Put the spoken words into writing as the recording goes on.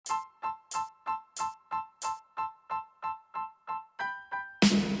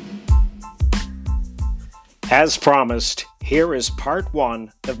As promised, here is part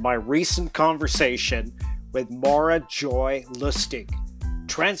one of my recent conversation with Maura Joy Lustig,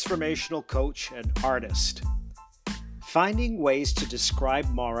 transformational coach and artist. Finding ways to describe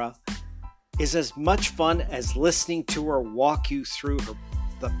Maura is as much fun as listening to her walk you through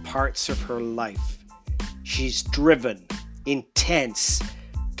the parts of her life. She's driven, intense,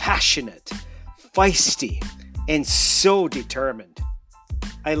 passionate, feisty, and so determined.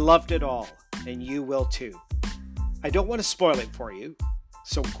 I loved it all, and you will too. I don't want to spoil it for you,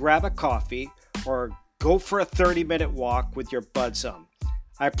 so grab a coffee or go for a 30-minute walk with your buds on.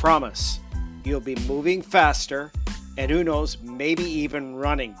 I promise you'll be moving faster and who knows, maybe even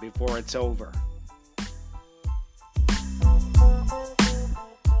running before it's over.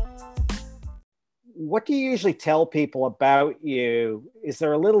 What do you usually tell people about you? Is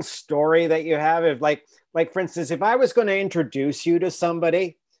there a little story that you have? If like for instance, if I was going to introduce you to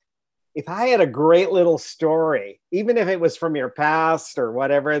somebody, if I had a great little story, even if it was from your past or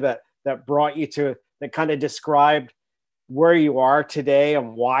whatever that brought you to, that kind of described where you are today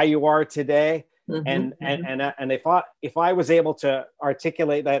and why you are today. And if I was able to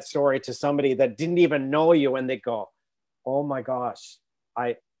articulate that story to somebody that didn't even know you and they go, oh my gosh,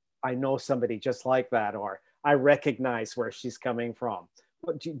 I know somebody just like that, or I recognize where she's coming from.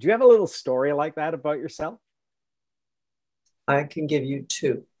 Do you have a little story like that about yourself? I can give you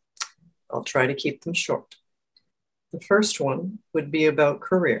two. I'll try to keep them short. The first one would be about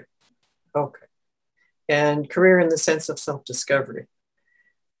career. Okay. And career in the sense of self-discovery.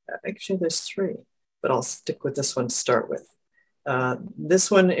 Actually, there's three, but I'll stick with this one to start with.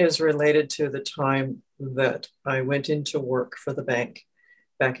 This one is related to the time that I went into work for the bank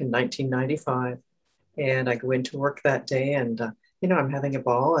back in 1995. And I go into work that day and, I'm having a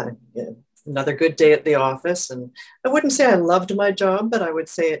ball and another good day at the office. And I wouldn't say I loved my job, but I would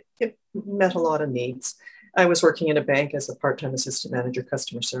say it met a lot of needs. I was working in a bank as a part-time assistant manager,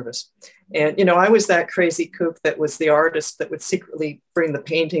 customer service. And, I was that crazy kook that was the artist that would secretly bring the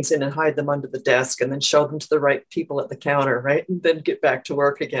paintings in and hide them under the desk and then show them to the right people at the counter, right? And then get back to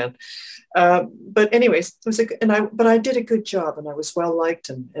work again. But anyways, but I did a good job and I was well-liked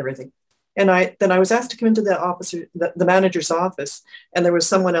and everything. And then I was asked to come into the manager's office, and there was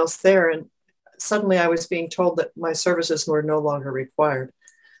someone else there. And suddenly I was being told that my services were no longer required.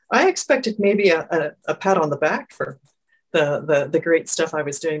 I expected maybe a pat on the back for the great stuff I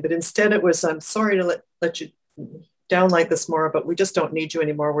was doing, but instead it was, I'm sorry to let you down like this, Maura, but we just don't need you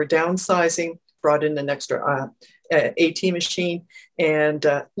anymore. We're downsizing, brought in an extra AT machine, and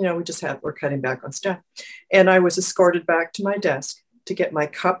we're cutting back on staff. And I was escorted back to my desk to get my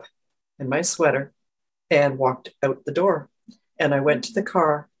cup and my sweater and walked out the door. And I went to the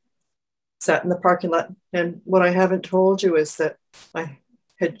car, sat in the parking lot. And what I haven't told you is that I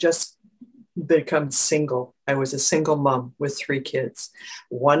had just become single. I was a single mom with 3 kids.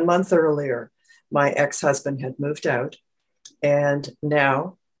 1 month earlier, my ex-husband had moved out, and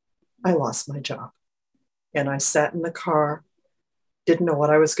now I lost my job. And I sat in the car, didn't know what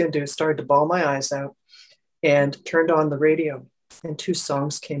I was going to do, started to bawl my eyes out, and turned on the radio, and 2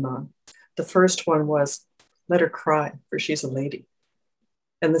 songs came on. The first one was Let Her Cry, for She's a Lady.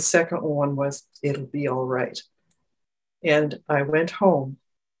 And the second one was It'll Be All Right. And I went home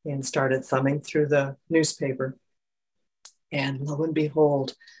and started thumbing through the newspaper. And lo and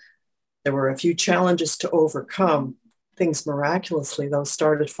behold, there were a few challenges to overcome. Things miraculously, though,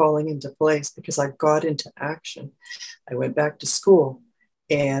 started falling into place because I got into action. I went back to school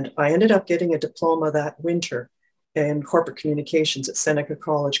and I ended up getting a diploma that winter in corporate communications at Seneca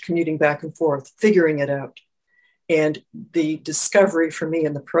College, commuting back and forth, figuring it out. And the discovery for me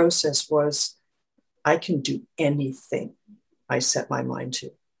in the process was I can do anything I set my mind to,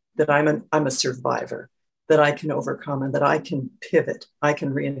 that I'm a survivor, that I can overcome, and that I can pivot, I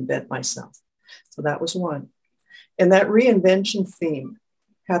can reinvent myself. So that was one. And that reinvention theme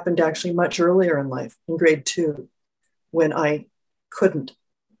happened actually much earlier in life, in grade 2, when I couldn't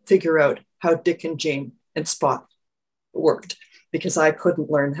figure out how Dick and Jane and Spot worked because I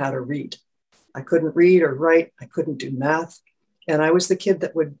couldn't learn how to read. I couldn't read or write. I couldn't do math. And I was the kid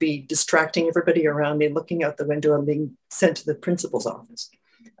that would be distracting everybody around me, looking out the window and being sent to the principal's office,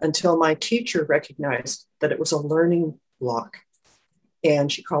 until my teacher recognized that it was a learning block. And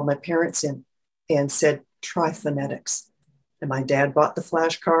she called my parents in and said, try phonetics. And my dad bought the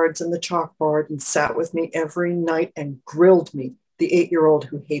flashcards and the chalkboard and sat with me every night and grilled me, the 8-year-old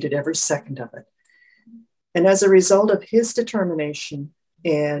who hated every second of it. And as a result of his determination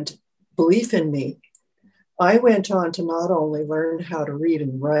and belief in me, I went on to not only learn how to read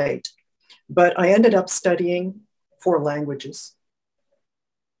and write, but I ended up studying 4 languages.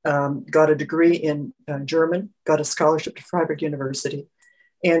 got a degree in German, got a scholarship to Freiburg University,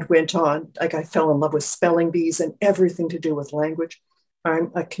 and went on. Like, I fell in love with spelling bees and everything to do with language.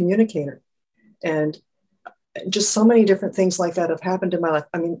 I'm a communicator. And just so many different things like that have happened in my life.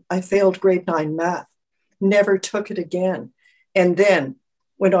 I mean, I failed grade 9 math, never took it again, and then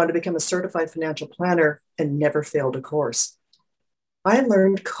went on to become a certified financial planner and never failed a course. I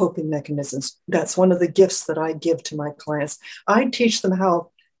learned coping mechanisms. That's one of the gifts that I give to my clients. I teach them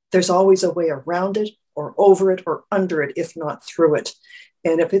how there's always a way around it or over it or under it, if not through it.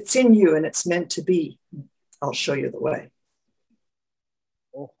 And if it's in you and it's meant to be, I'll show you the way.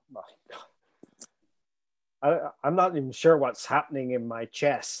 Oh my God. I'm not even sure what's happening in my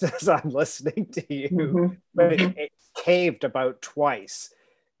chest as I'm listening to you, Mm-hmm. but Mm-hmm. it caved about twice.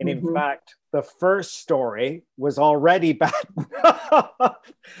 And in Mm-hmm. fact, the first story was already bad.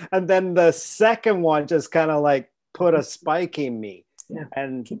 And then the second one just kind of like put a spike in me. Yeah.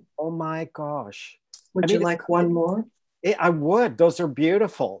 And oh my gosh. Would you like one more? I would. Those are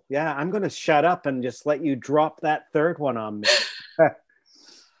beautiful. Yeah, I'm going to shut up and just let you drop that third one on me.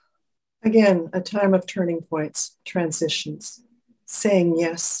 Again, a time of turning points, transitions, saying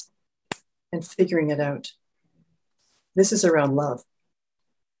yes, and figuring it out. This is around love.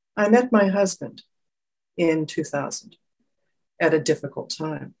 I met my husband in 2000 at a difficult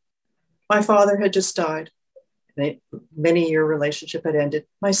time. My father had just died. A many-year relationship had ended.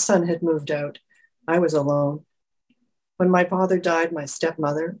 My son had moved out. I was alone. When my father died, my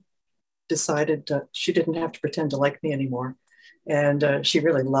stepmother decided she didn't have to pretend to like me anymore. And she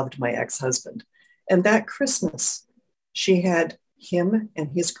really loved my ex-husband. And that Christmas, she had him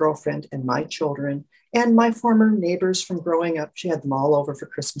and his girlfriend and my children and my former neighbors from growing up. She had them all over for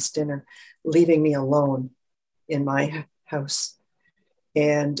Christmas dinner, leaving me alone in my house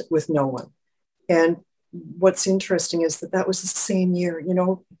and with no one. And what's interesting is that was the same year, you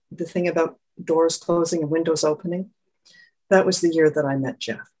know, the thing about doors closing and windows opening. That was the year that I met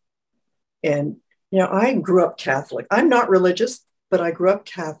Jeff. And, you know, I grew up Catholic. I'm not religious, but I grew up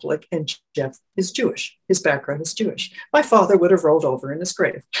Catholic, and Jeff is Jewish. His background is Jewish. My father would have rolled over in his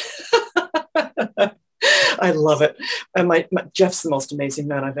grave. I love it. And Jeff's the most amazing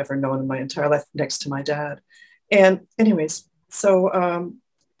man I've ever known in my entire life, next to my dad. And anyways, so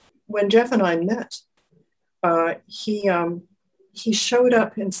when Jeff and I met, he showed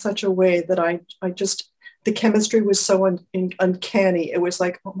up in such a way that I just, the chemistry was so uncanny. It was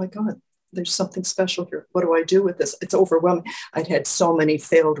like, oh my God, there's something special here. What do I do with this? It's overwhelming. I'd had so many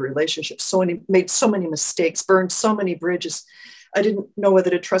failed relationships, made so many mistakes, burned so many bridges. I didn't know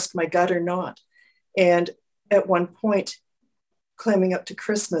whether to trust my gut or not. And at one point, climbing up to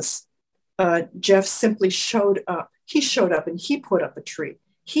Christmas, Jeff simply showed up. He showed up and he put up a tree.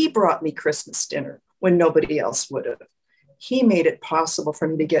 He brought me Christmas dinner when nobody else would have. He made it possible for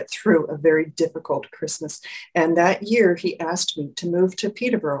me to get through a very difficult Christmas. And that year, he asked me to move to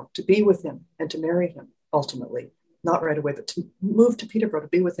Peterborough to be with him and to marry him, ultimately. Not right away, but to move to Peterborough to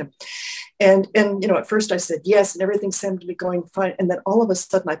be with him. And you know, at first I said yes, and everything seemed to be going fine. And then all of a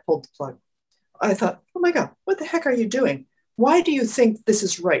sudden I pulled the plug. I thought, oh my God, what the heck are you doing? Why do you think this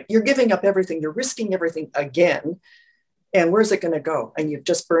is right? You're giving up everything. You're risking everything again. And where's it going to go? And you've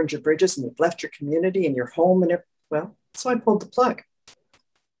just burned your bridges and you've left your community and your home and everything. Well, so I pulled the plug.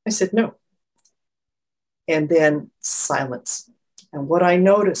 I said no. And then silence. And what I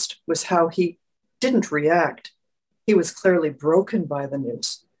noticed was how he didn't react. He was clearly broken by the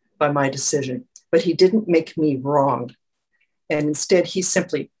news, by my decision, but he didn't make me wrong. And instead, he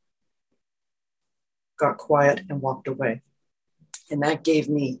simply got quiet and walked away. And that gave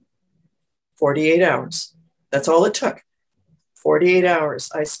me 48 hours. That's all it took. 48 hours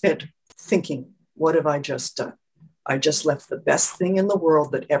I spent thinking, what have I just done? I just left the best thing in the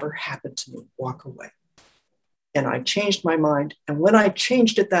world that ever happened to me walk away. And I changed my mind. And when I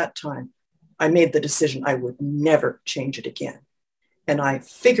changed it that time, I made the decision I would never change it again. And I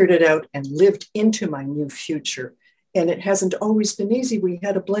figured it out and lived into my new future. And it hasn't always been easy. We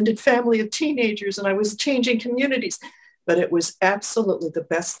had a blended family of teenagers and I was changing communities. But it was absolutely the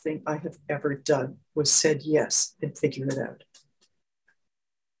best thing I have ever done, was said yes and figure it out.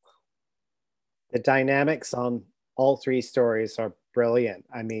 The dynamics on all three stories are brilliant.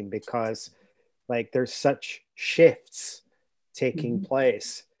 I mean, because like there's such shifts taking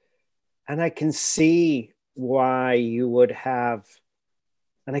place. And I can see why you would have,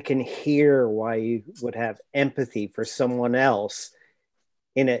 and I can hear why you would have empathy for someone else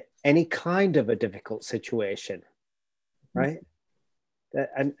in any kind of a difficult situation, right?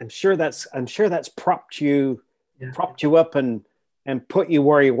 I'm sure that's propped you up and put you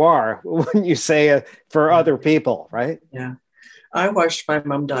where you are, when you say for other people, right? Yeah. I watched my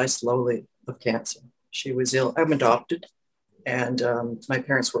mom die slowly of cancer. She was ill. I'm adopted, and my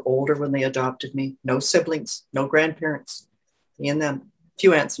parents were older when they adopted me. No siblings, no grandparents, me and them. A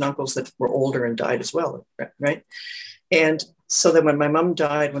few aunts and uncles that were older and died as well, right? And so then when my mom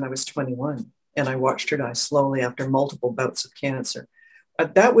died when I was 21, and I watched her die slowly after multiple bouts of cancer,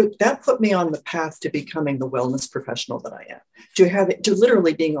 that put me on the path to becoming the wellness professional that I am, to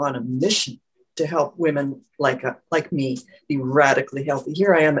literally being on a mission to help women like me be radically healthy.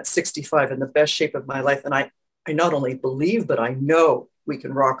 Here I am at 65 in the best shape of my life, and I not only believe, but I know we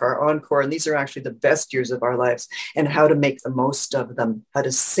can rock our encore, and these are actually the best years of our lives, and how to make the most of them, how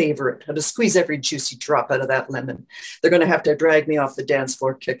to savor it, how to squeeze every juicy drop out of that lemon. They're going to have to drag me off the dance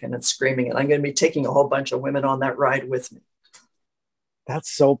floor kicking and screaming, and I'm going to be taking a whole bunch of women on that ride with me.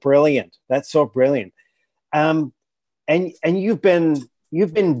 That's so brilliant. That's so brilliant. And you've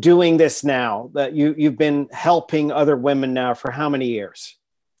been doing this now, that you've been helping other women now for how many years?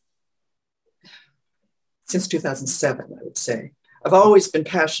 Since 2007, I would say. I've always been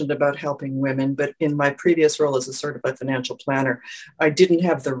passionate about helping women, but in my previous role as a certified financial planner, I didn't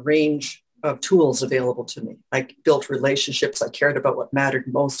have the range of tools available to me. I built relationships. I cared about what mattered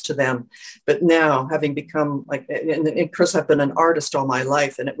most to them. But now, having become and of course, I've been an artist all my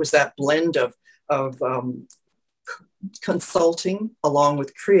life, and it was that blend of consulting along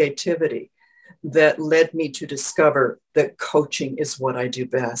with creativity that led me to discover that coaching is what I do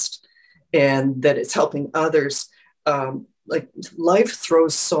best, and that it's helping others. Life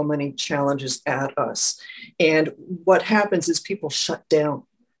throws so many challenges at us, and what happens is people shut down.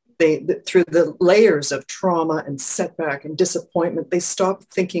 Through the layers of trauma and setback and disappointment, they stop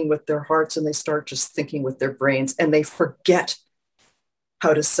thinking with their hearts and they start just thinking with their brains, and they forget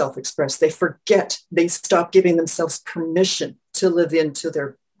how to self-express. They stop giving themselves permission to live into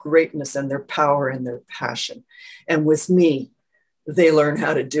their greatness and their power and their passion. And with me, they learn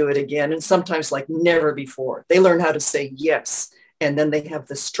how to do it again. And sometimes like never before. They learn how to say yes. And then they have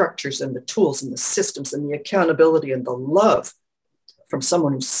the structures and the tools and the systems and the accountability and the love from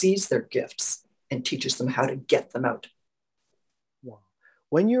someone who sees their gifts and teaches them how to get them out. Wow.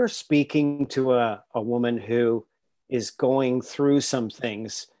 When you're speaking to a woman who is going through some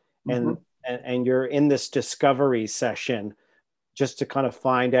things, and you're in this discovery session just to kind of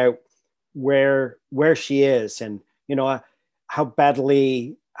find out where she is, and how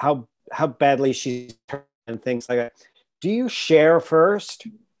badly she's hurt and things like that, do you share first?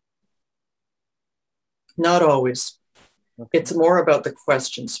 Not always. Okay. It's more about the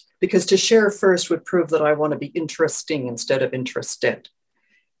questions, because to share first would prove that I want to be interesting instead of interested.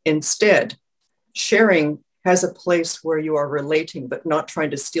 Instead, sharing has a place where you are relating, but not trying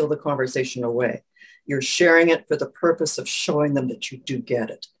to steal the conversation away. You're sharing it for the purpose of showing them that you do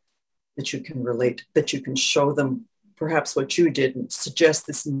get it, that you can relate, that you can show them perhaps what you did and suggest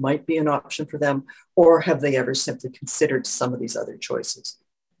this might be an option for them, or have they ever simply considered some of these other choices?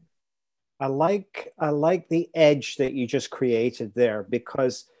 I like the edge that you just created there,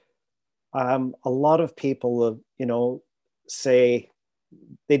 because a lot of people, say,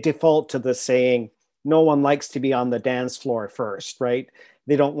 they default to the saying, no one likes to be on the dance floor first, right?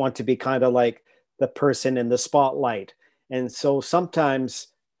 They don't want to be kind of like the person in the spotlight. And so sometimes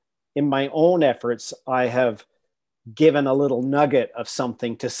in my own efforts, I have given a little nugget of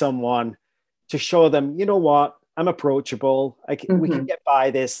something to someone to show them, you know what, I'm approachable. We can get by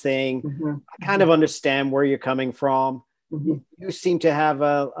this thing. I kind of understand where you're coming from. You seem to have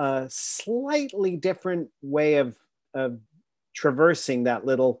a slightly different way of traversing that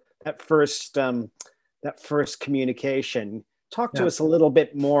first communication. Talk to us a little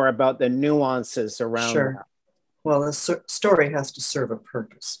bit more about the nuances around that. Well, the story has to serve a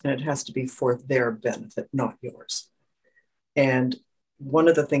purpose, and it has to be for their benefit, not yours. And one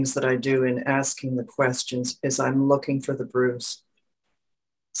of the things that I do in asking the questions is I'm looking for the bruise,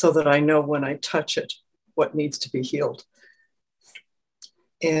 so that I know when I touch it, what needs to be healed.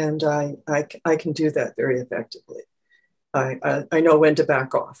 And I can do that very effectively. I know when to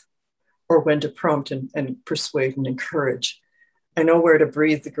back off, or when to prompt and persuade and encourage. I know where to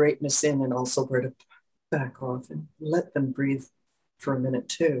breathe the greatness in, and also where to back off and let them breathe for a minute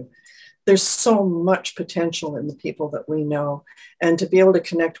too. There's so much potential in the people that we know, and to be able to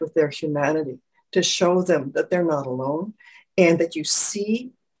connect with their humanity, to show them that they're not alone, and that you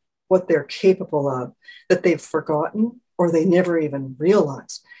see what they're capable of, that they've forgotten or they never even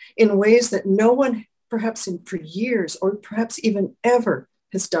realized, in ways that no one perhaps for years or perhaps even ever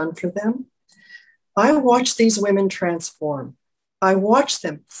has done for them. I watch these women transform. I watch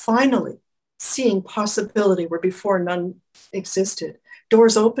them finally seeing possibility where before none existed.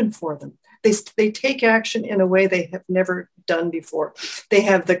 Doors open for them. They take action in a way they have never done before. They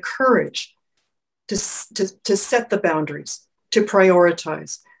have the courage to set the boundaries, to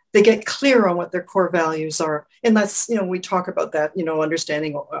prioritize. They get clear on what their core values are. And that's, we talk about that,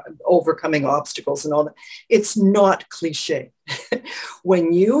 understanding, overcoming obstacles and all that. It's not cliche.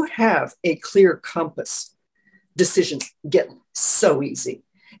 When you have a clear compass, decisions get so easy.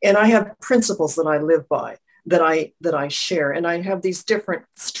 And I have principles that I live by, that I share. And I have these different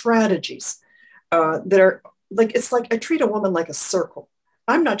strategies that are like, it's like I treat a woman like a circle.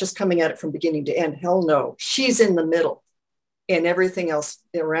 I'm not just coming at it from beginning to end. Hell no. She's in the middle. And everything else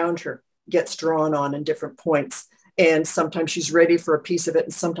around her gets drawn on in different points. And sometimes she's ready for a piece of it,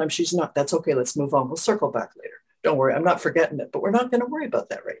 and sometimes she's not. That's okay. Let's move on. We'll circle back later. Don't worry. I'm not forgetting it, but we're not going to worry about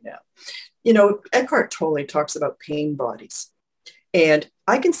that right now. Eckhart Tolle talks about pain bodies. And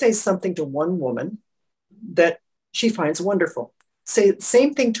I can say something to one woman that she finds wonderful. Say the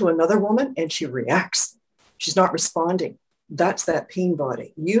same thing to another woman, and she reacts. She's not responding. That's that pain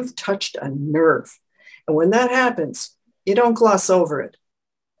body. You've touched a nerve. And when that happens, you don't gloss over it.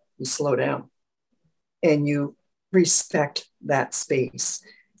 You slow down and you respect that space,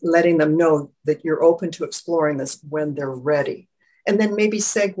 letting them know that you're open to exploring this when they're ready. And then maybe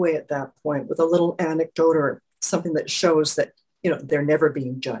segue at that point with a little anecdote or something that shows that, they're never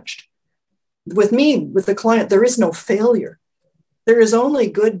being judged. With me, with the client, there is no failure. There is only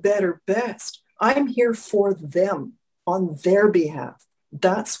good, better, best. I'm here for them on their behalf.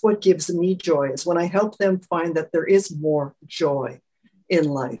 That's what gives me joy, is when I help them find that there is more joy in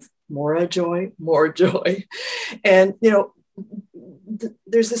life. More joy, more joy. And,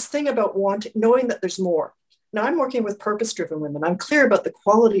 there's this thing about knowing that there's more. Now, I'm working with purpose-driven women. I'm clear about the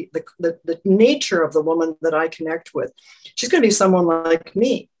quality, the nature of the woman that I connect with. She's going to be someone like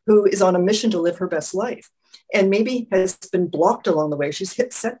me who is on a mission to live her best life and maybe has been blocked along the way. She's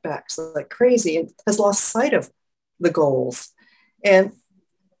hit setbacks like crazy and has lost sight of the goals.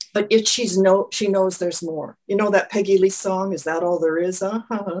 But she knows there's more. That Peggy Lee song, Is That All There Is?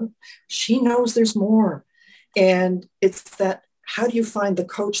 She knows there's more. And it's that, how do you find the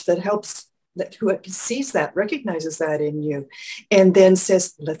coach that helps, who sees that, recognizes that in you, and then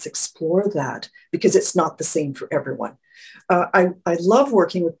says, let's explore that, because it's not the same for everyone. I love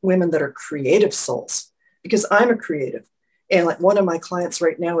working with women that are creative souls, because I'm a creative. And like one of my clients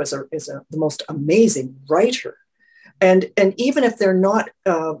right now is the most amazing writer. And even if they're not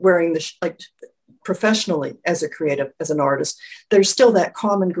wearing like professionally as a creative, as an artist, there's still that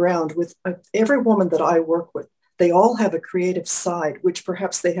common ground with every woman that I work with. They all have a creative side, which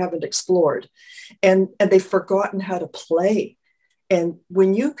perhaps they haven't explored, and they've forgotten how to play. And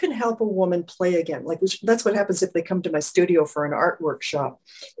when you can help a woman play again, that's what happens if they come to my studio for an art workshop.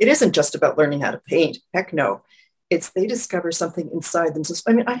 It isn't just about learning how to paint. Heck no. It's they discover something inside themselves.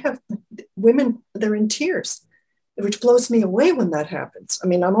 I mean, I have women, they're in tears, which blows me away when that happens. I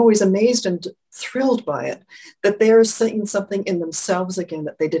mean, I'm always amazed and thrilled by it, that they're seeing something in themselves again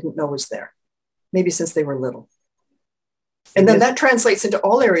that they didn't know was there, maybe since they were little. And then that translates into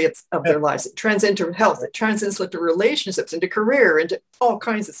all areas of their lives. It translates into health. It translates into relationships, into career, into all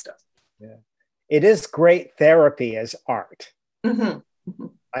kinds of stuff. Yeah. It is great therapy as art. Mm-hmm.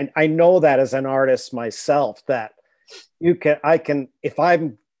 Mm-hmm. I know that as an artist myself, that I can, if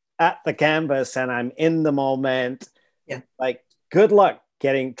I'm at the canvas and I'm in the moment, like, good luck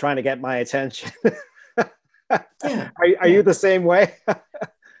trying to get my attention. Yeah. Are you the same way?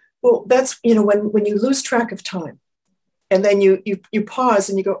 Well, that's, when you lose track of time, and then you pause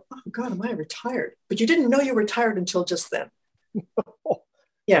and you go, oh God, am I retired? But you didn't know you were tired until just then.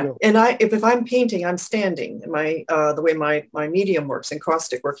 Yeah. And if I'm painting, I'm standing. The way my medium works in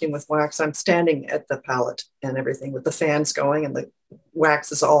caustic, working with wax, I'm standing at the palette and everything with the fans going and the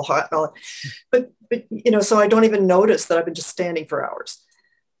wax is all hot. But so I don't even notice that I've been just standing for hours.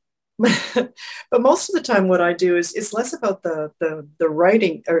 But most of the time what I do is less about the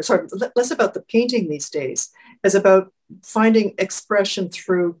writing, less about the painting these days, as about finding expression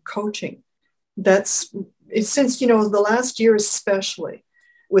through coaching. Since, the last year, especially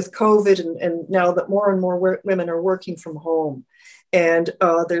with COVID, and now that more and more women are working from home, and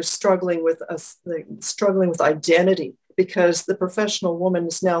they're struggling with identity, because the professional woman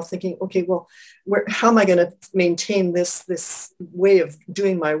is now thinking, okay, well, how am I going to maintain this way of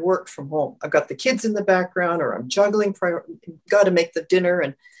doing my work from home? I've got the kids in the background, or I'm juggling, got to make the dinner.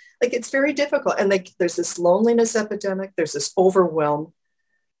 And it's very difficult. And there's this loneliness epidemic. There's this overwhelm,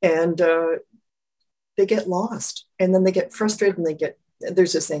 and they get lost, and then they get frustrated, and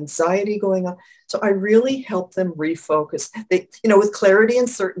there's this anxiety going on. So I really help them refocus. With clarity and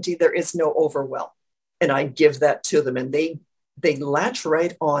certainty, there is no overwhelm. And I give that to them, and they they latch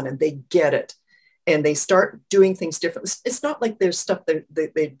right on and they get it. And they start doing things differently. It's not like there's stuff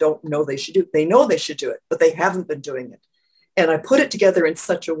they don't know they should do. They know they should do it, but they haven't been doing it. And I put it together in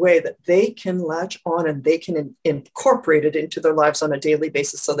such a way that they can latch on and they can incorporate it into their lives on a daily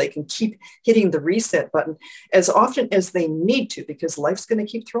basis, so they can keep hitting the reset button as often as they need to, because life's going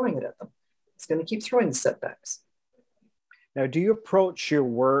to keep throwing it at them. It's going to keep throwing the setbacks. Now, do you approach your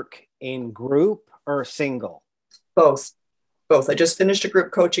work in group or single? Both. I just finished a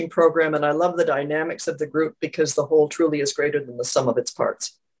group coaching program, and I love the dynamics of the group because the whole truly is greater than the sum of its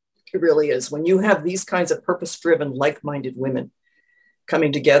parts. It really is. When you have these kinds of purpose-driven, like-minded women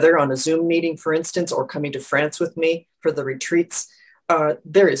coming together on a Zoom meeting, for instance, or coming to France with me for the retreats,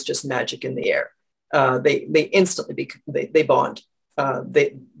 there is just magic in the air. They instantly they bond.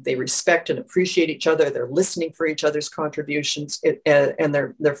 They respect and appreciate each other. They're listening for each other's contributions, and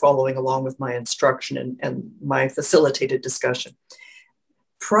they're following along with my instruction and my facilitated discussion.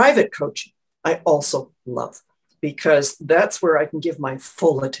 Private coaching, I also love, because that's where I can give my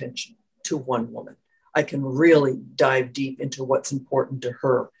full attention to one woman. I can really dive deep into what's important to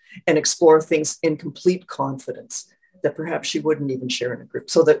her and explore things in complete confidence that perhaps she wouldn't even share in a group.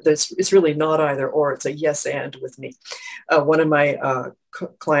 So that it's really not either or, it's a yes and with me. One of my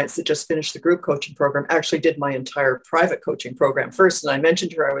clients that just finished the group coaching program actually did my entire private coaching program first. And I mentioned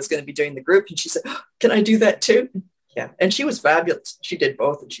to her I was going to be doing the group, and she said, oh, can I do that too? Yeah. And she was fabulous. She did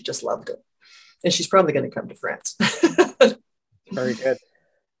both and she just loved it. And she's probably going to come to France. Very good.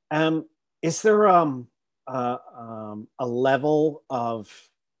 Is there a level of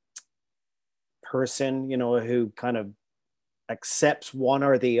person, who kind of accepts one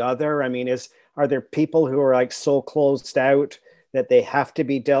or the other? I mean, are there people who are like so closed out that they have to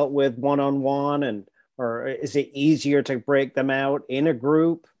be dealt with one-on-one, or is it easier to break them out in a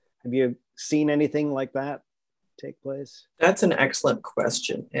group? Have you seen anything like that take place? That's an excellent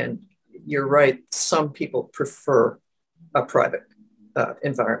question. And you're right. Some people prefer a private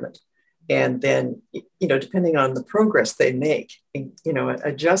environment. And then, depending on the progress they make,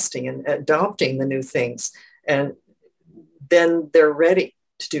 adjusting and adopting the new things, and then they're ready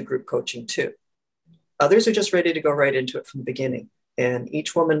to do group coaching too. Others are just ready to go right into it from the beginning. And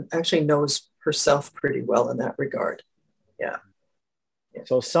each woman actually knows herself pretty well in that regard. Yeah.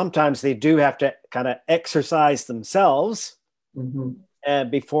 So sometimes they do have to kind of exercise themselves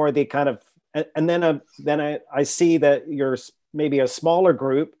before they kind of, and then I see that you're maybe a smaller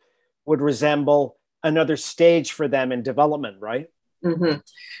group would resemble another stage for them in development, right?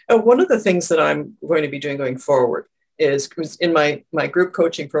 One of the things that I'm going to be doing going forward is in my group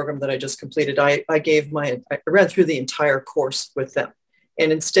coaching program that I just completed, I ran through the entire course with them.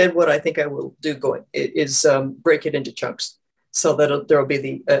 And instead, what I think I will do is break it into chunks, so that there will be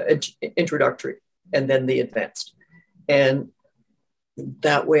the introductory and then the advanced. And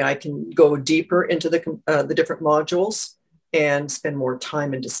that way I can go deeper into the different modules and spend more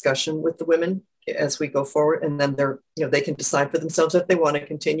time in discussion with the women as we go forward. And then they can decide for themselves if they want to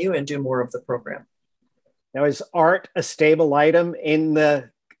continue and do more of the program. Now, is art a stable item in the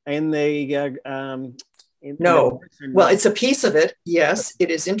no. Well, it's a piece of it. Yes, it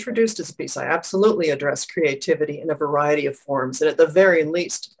is introduced as a piece. I absolutely address creativity in a variety of forms. And at the very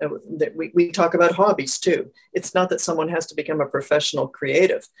least, we talk about hobbies too. It's not that someone has to become a professional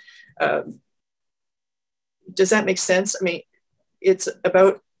creative. Does that make sense? I mean, it's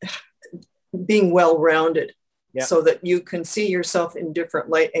about being well-rounded, so that you can see yourself in different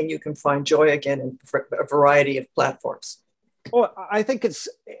light and you can find joy again in a variety of platforms. Well, I think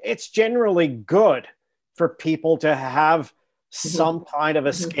it's generally good for people to have some kind of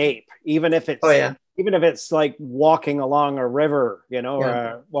escape, even if it's like walking along a river,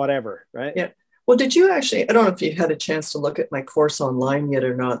 or whatever, right? Yeah. Well, did you actually, I don't know if you had a chance to look at my course online yet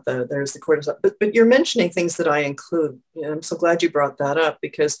or not, there's the course, but you're mentioning things that I include. I'm so glad you brought that up,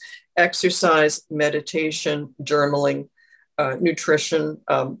 because exercise, meditation, journaling, nutrition,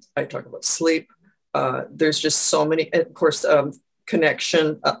 I talk about sleep. There's just so many, of course,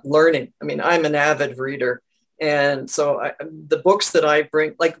 connection, learning. I mean, I'm an avid reader. And so the books that I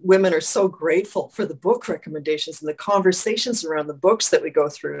bring, like, women are so grateful for the book recommendations and the conversations around the books that we go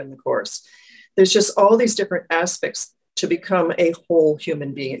through in the course. There's just all these different aspects to become a whole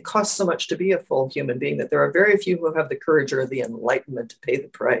human being. It costs so much to be a full human being that there are very few who have the courage or the enlightenment to pay the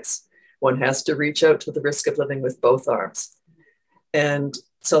price. One has to reach out to the risk of living with both arms. And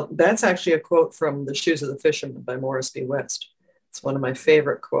so that's actually a quote from The Shoes of the Fisherman by Morris B. West. It's one of my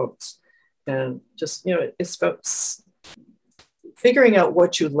favorite quotes. And just, it's about figuring out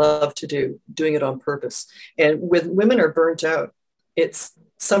what you love to do, doing it on purpose. And when women are burnt out, it's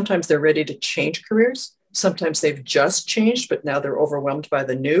sometimes they're ready to change careers, sometimes they've just changed, but now they're overwhelmed by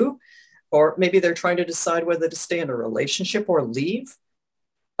the new, or maybe they're trying to decide whether to stay in a relationship or leave,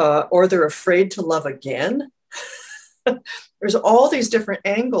 or they're afraid to love again. There's all these different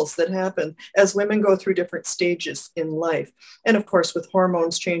angles that happen as women go through different stages in life. And of course, with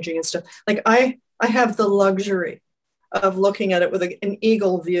hormones changing and stuff, like I have the luxury of looking at it with an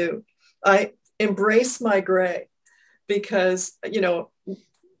eagle view. I embrace my gray because, you know,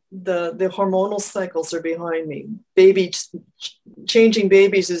 the hormonal cycles are behind me. Changing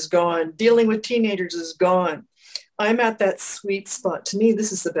babies is gone. Dealing with teenagers is gone. I'm at that sweet spot. To me,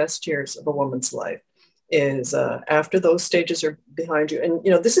 this is the best years of a woman's life, is after those stages are behind you. And,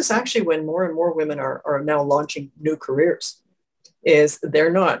 you know, this is actually when more and more women are now launching new careers, is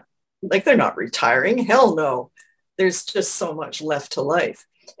they're not retiring. Hell no. There's just so much left to life.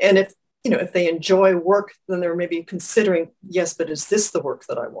 And if, you know, if they enjoy work, then they're maybe considering, yes, but is this the work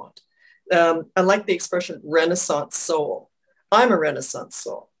that I want? I like the expression Renaissance soul. I'm a Renaissance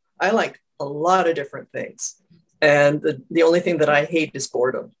soul. I like a lot of different things. And the only thing that I hate is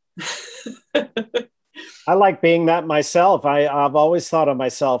boredom. I like being that myself. I've always thought of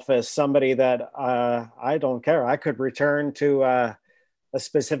myself as somebody that I don't care. I could return to a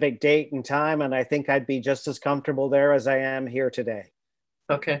specific date and time, and I think I'd be just as comfortable there as I am here today.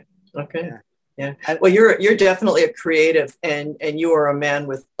 Okay. Yeah. Well, you're definitely a creative, and you are a man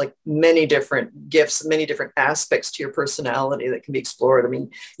with like many different gifts, many different aspects to your personality that can be explored. I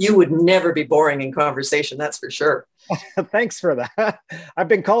mean, you would never be boring in conversation, that's for sure. Thanks for that. I've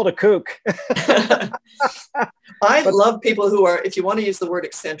been called a kook. I love people who are, if you want to use the word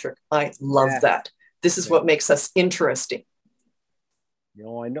eccentric, I love that. This is what makes us interesting. You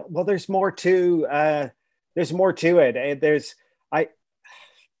know, I know. Well, there's more to it.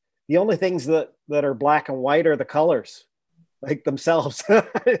 The only things that are black and white are the colors, like themselves.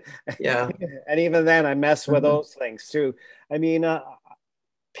 Yeah. And even then, I mess with those things too. I mean,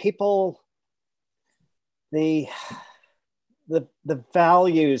 people, the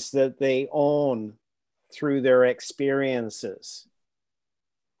values that they own through their experiences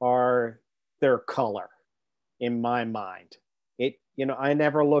are their color, in my mind. You know, I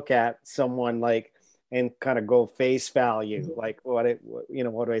never look at someone like and kind of go face value, like what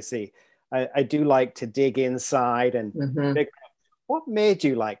do I see? I do like to dig inside and figure out, what made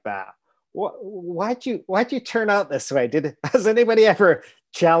you like that? Why'd you turn out this way? Has anybody ever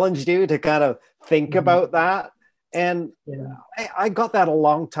challenged you to kind of think about that? And I got that a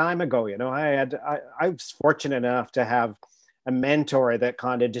long time ago. You know, I was fortunate enough to have a mentor that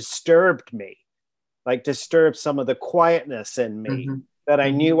kind of disturbed some of the quietness in me that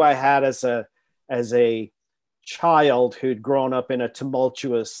I knew I had as a child who'd grown up in a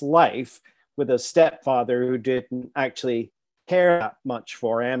tumultuous life with a stepfather who didn't actually care that much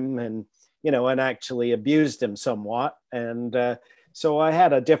for him, and actually abused him somewhat. And so I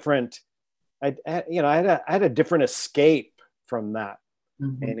had a different, I had a different escape from that.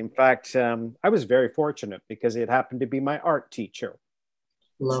 And in fact, I was very fortunate because it happened to be my art teacher.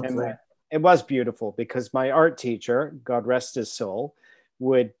 Lovely. And it was beautiful because my art teacher, God rest his soul,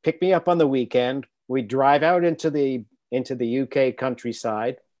 would pick me up on the weekend. We'd drive out into the UK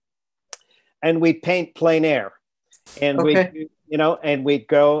countryside, and we'd paint plein air. And we'd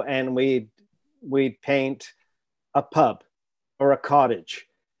go and we'd paint a pub or a cottage.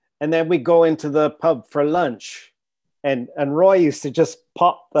 And then we'd go into the pub for lunch. And Roy used to just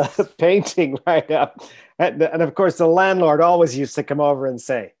pop the painting right up. And of course, the landlord always used to come over and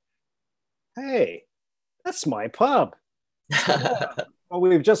say, "Hey, that's my pub." Well,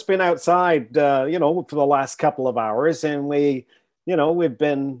 we've just been outside, for the last couple of hours, and we've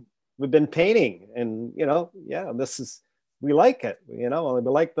been painting, and we like it. We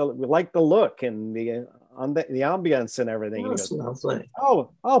like the look and the ambience and everything. That's lovely.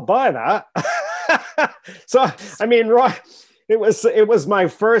 Oh, I'll buy that. So, I mean, Roy, it was my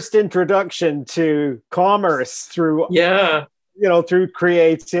first introduction to commerce through through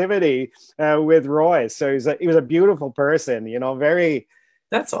creativity with Roy. So he was a beautiful person, very.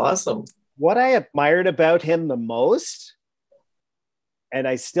 That's awesome. What I admired about him the most, and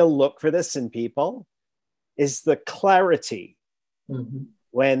I still look for this in people, is the clarity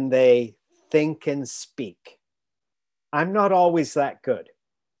when they think and speak. I'm not always that good.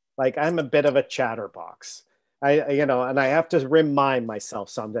 Like, I'm a bit of a chatterbox. And I have to remind myself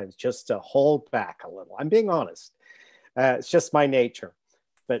sometimes just to hold back a little. I'm being honest. It's just my nature.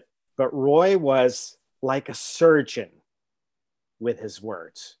 But Roy was like a surgeon with his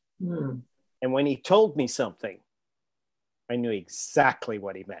words. And when he told me something, I knew exactly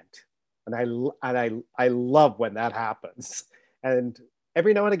what he meant. And I love when that happens. And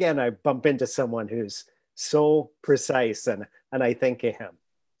every now and again, I bump into someone who's so precise, and I think of him.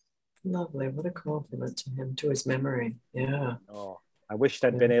 Lovely. What a compliment to him, to his memory. Yeah. Oh, I wished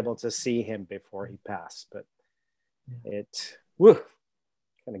I'd Yeah. been able to see him before he passed, but it woo,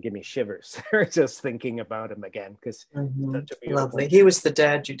 kind of give me shivers just thinking about him again, because such a beautiful Lovely. man. He was the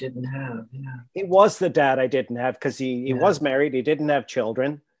dad you didn't have. Yeah. He was the dad I didn't have, because he was married. He didn't have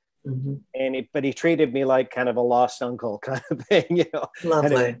children. And but he treated me like kind of a lost uncle kind of thing, you know.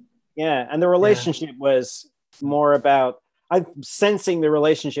 Lovely. And the relationship was more about, I'm sensing the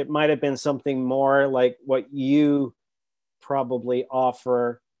relationship might have been something more like what you probably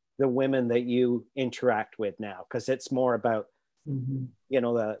offer the women that you interact with now, because it's more about, you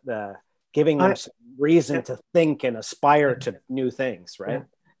know, the giving them some reason to think and aspire to new things, right? Yeah.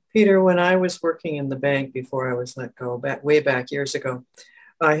 Peter, when I was working in the bank before I was let go, way back years ago,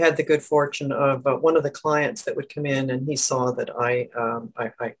 I had the good fortune of one of the clients that would come in, and he saw that I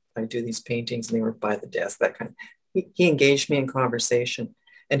do these paintings, and they were by the desk, that kind of. He engaged me in conversation,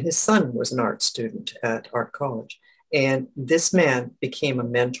 and his son was an art student at art college, and this man became a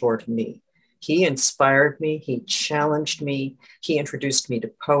mentor to me. He inspired me. He challenged me. He introduced me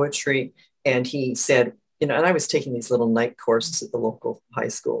to poetry, and he said, you know, and I was taking these little night courses at the local high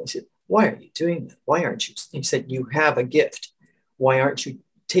school. He said, "Why are you doing that? Why aren't you?" He said, "You have a gift. Why aren't you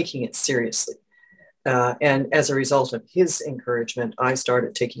taking it seriously?" And as a result of his encouragement, I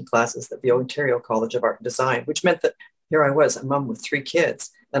started taking classes at the Ontario College of Art and Design, which meant that here I was, a mom with 3 kids,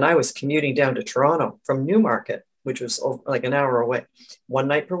 and I was commuting down to Toronto from Newmarket, which was like an hour away, 1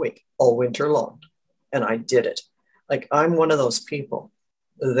 night per week, all winter long. And I did it. Like, I'm one of those people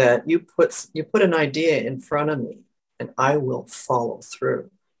that you put an idea in front of me and I will follow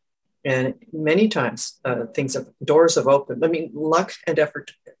through. And many times doors have opened. I mean, luck and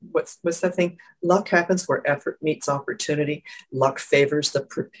effort. What's that thing? Luck happens where effort meets opportunity. Luck favors the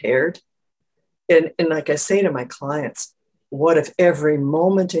prepared. And like I say to my clients, what if every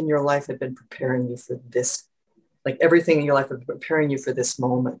moment in your life had been preparing you for this? Like, everything in your life had been preparing you for this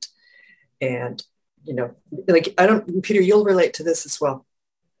moment. And, you know, like, Peter, you'll relate to this as well.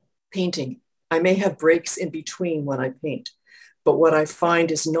 Painting. I may have breaks in between when I paint. But what I find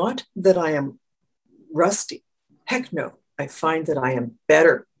is not that I am rusty. Heck no. I find that I am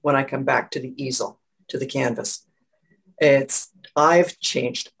better when I come back to the easel, to the canvas. I've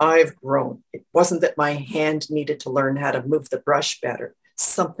changed. I've grown. It wasn't that my hand needed to learn how to move the brush better.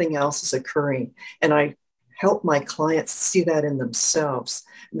 Something else is occurring. And I help my clients see that in themselves,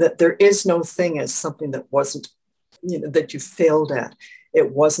 that there is no thing as something that wasn't, you know, that you failed at.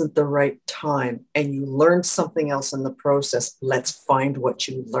 It wasn't the right time, and you learned something else in the process. Let's find what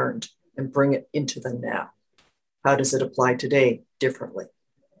you learned and bring it into the now. How does it apply today differently?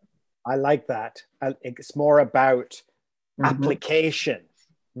 I like that. It's more about application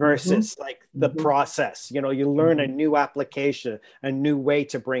versus like the process. You know, you learn a new application, a new way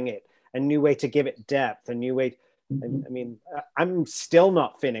to bring it, a new way to give it depth, a new way. I mean, I'm still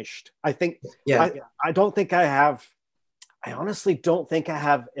not finished. I think, I don't think I have. I honestly don't think I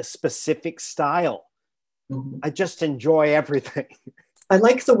have a specific style. I just enjoy everything. I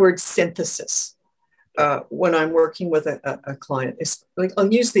like the word synthesis. When I'm working with a client, it's like,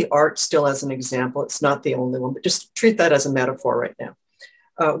 I'll use the art still as an example. It's not the only one, but just treat that as a metaphor right now.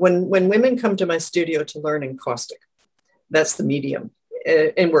 When women come to my studio to learn encaustic, that's the medium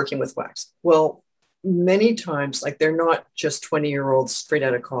in working with wax. Well, many times, like, they're not just 20-year-olds straight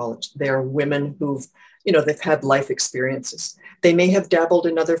out of college. They are women who've, you know, they've had life experiences. They may have dabbled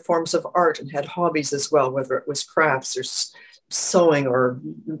in other forms of art and had hobbies as well, whether it was crafts or sewing or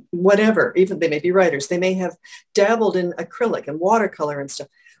whatever. Even they may be writers. They may have dabbled in acrylic and watercolor and stuff.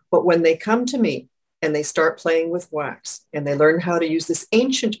 But when they come to me and they start playing with wax and they learn how to use this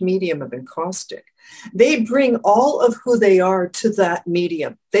ancient medium of encaustic, they bring all of who they are to that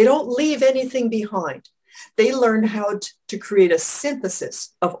medium. They don't leave anything behind. They learn how to create a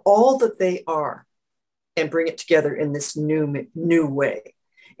synthesis of all that they are and bring it together in this new way.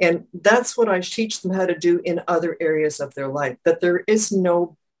 And that's what I teach them how to do in other areas of their life, that there is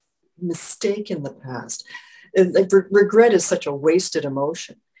no mistake in the past. Regret is such a wasted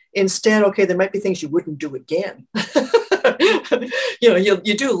emotion. Instead, okay, there might be things you wouldn't do again. You know,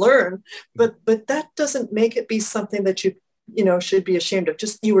 you do learn, but that doesn't make it be something that you should be ashamed of.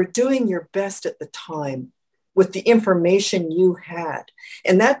 Just, you were doing your best at the time with the information you had.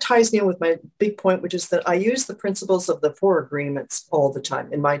 And that ties me in with my big point, which is that I use the principles of the 4 agreements all the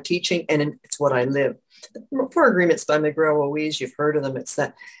time in my teaching, and it's what I live. The 4 agreements by Miguel Ruiz, you've heard of them. It's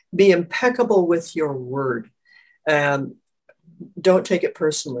that: be impeccable with your word. Don't take it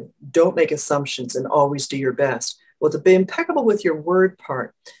personally. Don't make assumptions, and always do your best. Well, to be impeccable with your word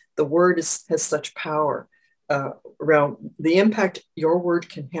part, the word has such power around the impact your word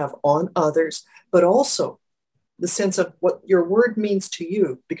can have on others, but also the sense of what your word means to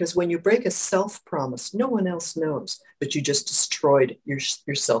you. Because when you break a self-promise, no one else knows, but you just destroyed your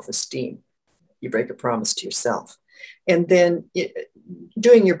self-esteem. You break a promise to yourself. And then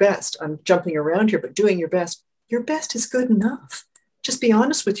doing your best. I'm jumping around here, but doing your best is good enough. Just be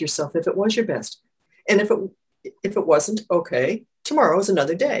honest with yourself if it was your best. And if it wasn't, okay, tomorrow is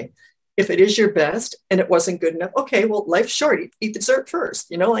another day. If it is your best and it wasn't good enough, okay, well, life's short. Eat the dessert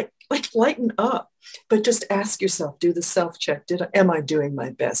first, like lighten up. But just ask yourself, do the self-check. Am I doing my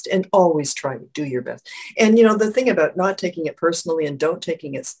best? And always try to do your best. And the thing about not taking it personally and don't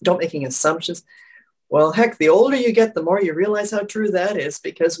making assumptions. Well, heck, the older you get, the more you realize how true that is,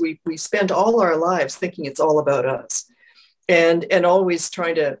 because we spend all our lives thinking it's all about us. And always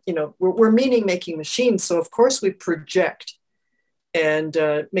trying to, we're meaning-making machines. So, of course, we project and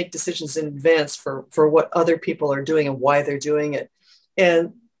make decisions in advance for what other people are doing and why they're doing it.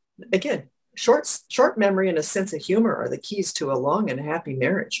 And again, short memory and a sense of humor are the keys to a long and happy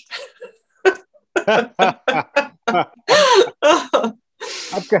marriage.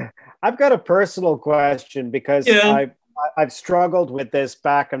 I've got a personal question, because I've struggled with this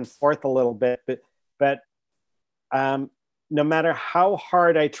back and forth a little bit, but no matter how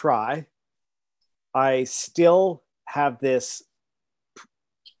hard I try, I still have this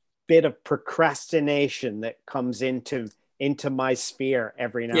bit of procrastination that comes into my sphere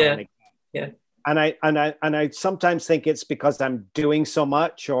every now and again. Yeah. And I sometimes think it's because I'm doing so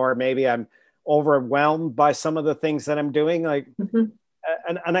much, or maybe I'm overwhelmed by some of the things that I'm doing.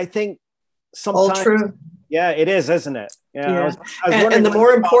 And I think sometimes, all true. Yeah, it is, isn't it? Yeah. And the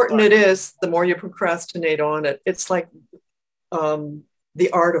more important it is, the more you procrastinate on it. It's like the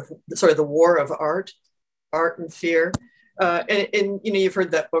war of art and fear. And you've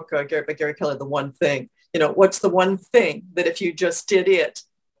heard that book by Gary Keller, The One Thing. What's the one thing that if you just did it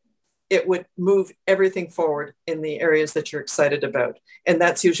would move everything forward in the areas that you're excited about. And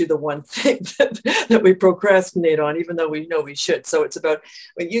that's usually the one thing that we procrastinate on, even though we know we should. So it's about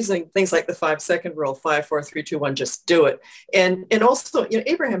using things like the 5-second rule, 5, 4, 3, 2, 1, just do it. And also,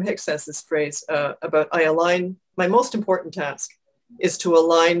 Abraham Hicks has this phrase about my most important task is to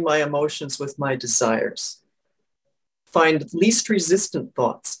align my emotions with my desires. Find least resistant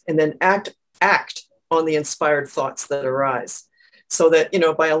thoughts and then act on the inspired thoughts that arise. So that,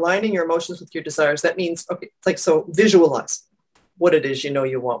 by aligning your emotions with your desires, that means, so visualize what it is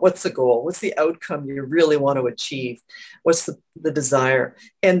you want. What's the goal? What's the outcome you really want to achieve? What's the desire?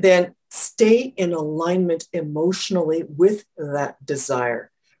 And then stay in alignment emotionally with that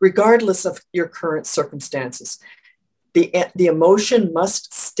desire, regardless of your current circumstances. The emotion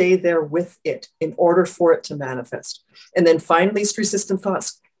must stay there with it in order for it to manifest. And then find least resistant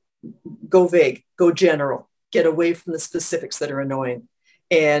thoughts. Go vague, go general. Get away from the specifics that are annoying.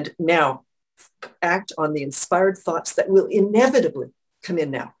 And now act on the inspired thoughts that will inevitably come in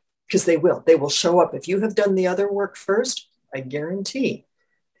now, because they will show up. If you have done the other work first, I guarantee,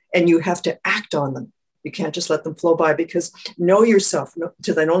 and you have to act on them. You can't just let them flow by, because know yourself,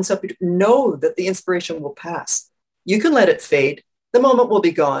 to thine own self, know that the inspiration will pass. You can let it fade. The moment will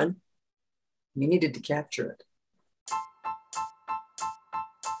be gone. You needed to capture it.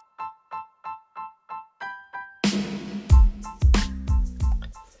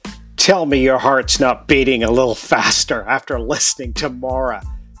 Tell me your heart's not beating a little faster after listening to Maura.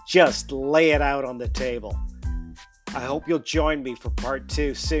 Just lay it out on the table. I hope you'll join me for part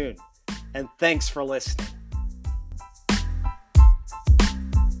 2 soon. And thanks for listening.